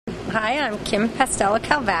Hi, I'm Kim Pastella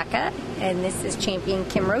Calvacca, and this is champion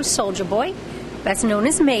Kim Rose Soldier Boy, best known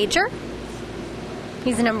as Major.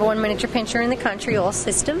 He's the #1 miniature pinscher in the country, all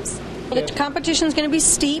systems. The competition's going to be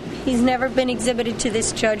steep. He's never been exhibited to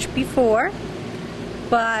this judge before,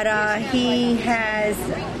 but he has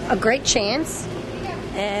a great chance,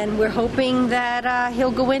 and we're hoping that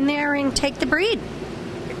he'll go in there and take the breed.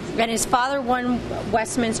 And his father won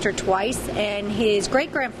Westminster twice, and his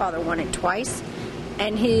great-grandfather won it twice,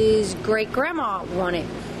 and his great-grandma won it.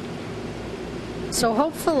 So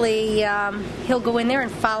hopefully he'll go in there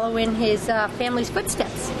and follow in his family's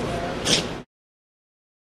footsteps.